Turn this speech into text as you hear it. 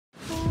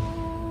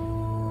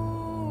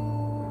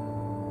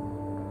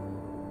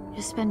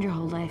Just spend your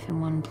whole life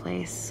in one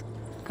place.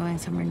 Going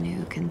somewhere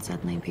new can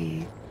suddenly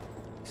be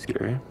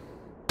scary.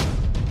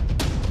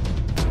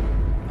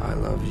 I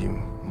love you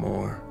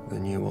more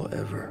than you will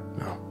ever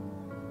know.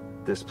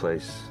 This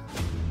place,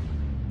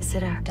 Is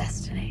it our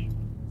destiny?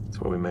 it's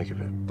what we make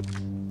of it.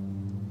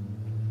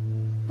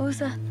 What was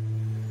that?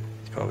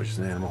 It's probably just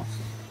an animal.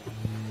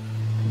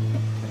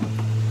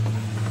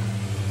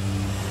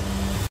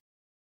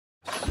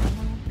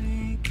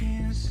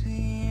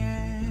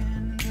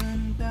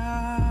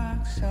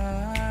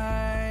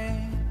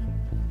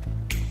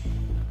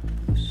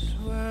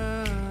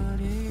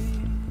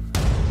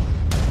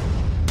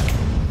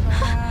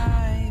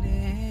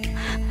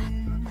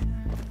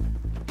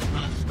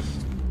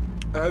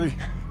 Abby.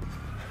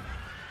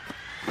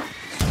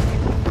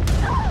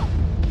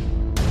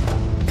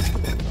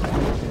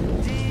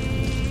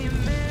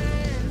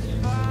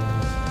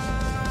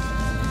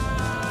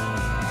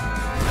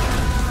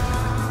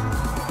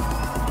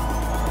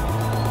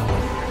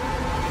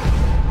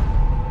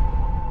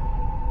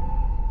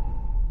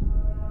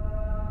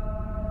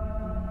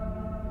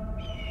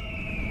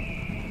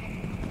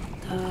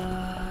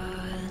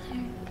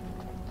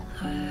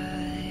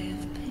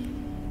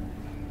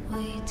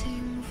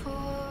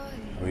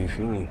 How are you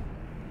feeling?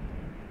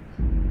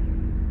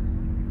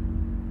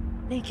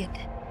 Naked.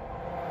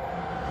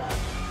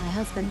 My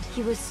husband,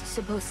 he was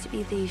supposed to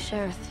be the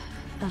sheriff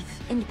of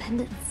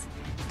Independence.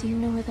 Do you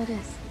know where that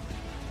is?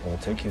 I'll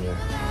take you there.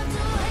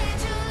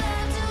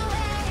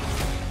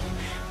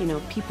 You know,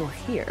 people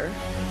here,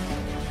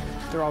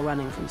 they're all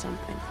running from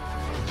something.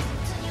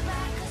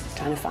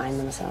 Trying to find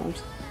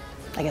themselves.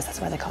 I guess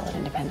that's why they call it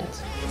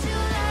independence.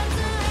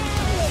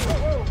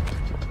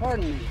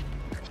 Pardon me,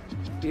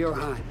 Your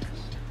Highness.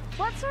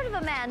 What sort of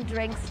a man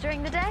drinks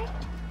during the day?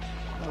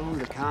 Oh,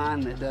 the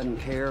kind that doesn't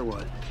care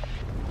what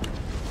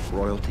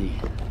royalty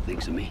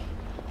thinks of me.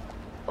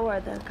 Or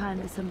the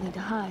kind with something to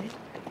hide.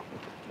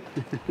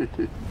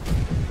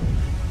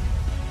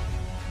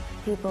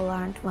 People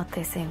aren't what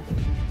they seem.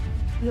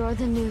 You're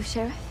the new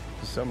sheriff?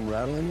 Is something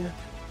rattling you?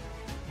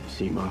 You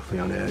seem awfully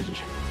on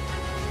edge.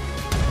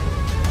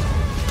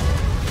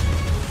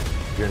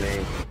 Your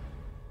name?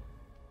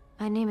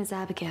 My name is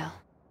Abigail.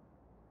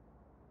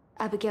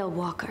 Abigail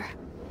Walker.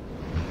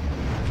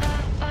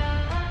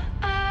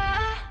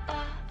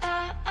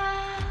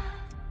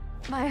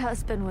 My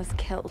husband was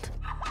killed.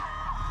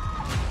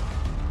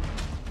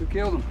 Who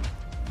killed him?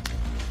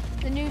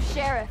 The new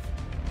sheriff.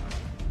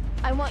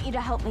 I want you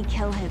to help me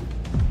kill him.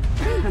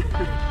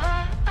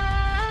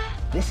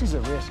 This is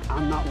a risk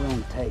I'm not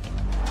willing to take.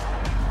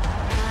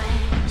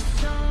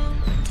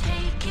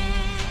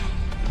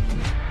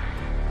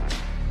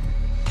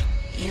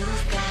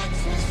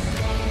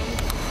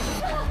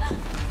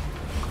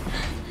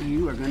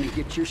 You are going to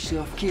get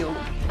yourself killed.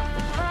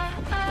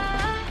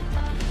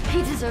 He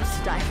deserves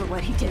to die for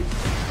what he did.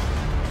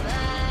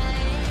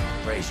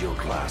 Raise your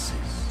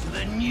glasses to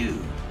the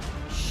new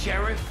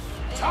Sheriff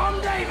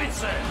Tom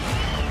Davidson.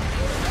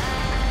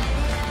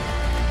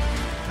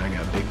 I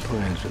got big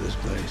plans for this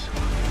place.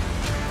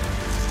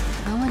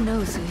 No one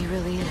knows who he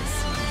really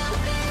is.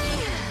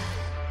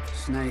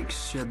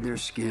 Snakes shed their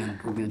skin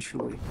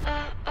eventually.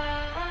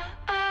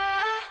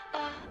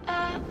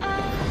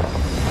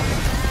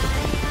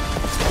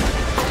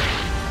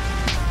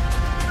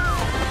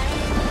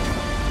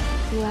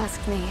 You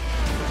asked me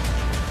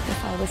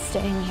if I was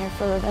staying here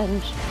for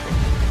revenge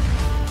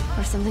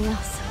or something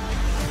else.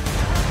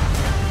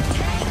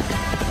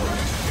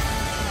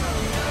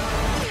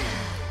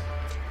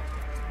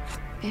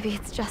 Maybe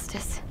it's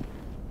justice,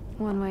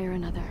 one way or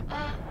another.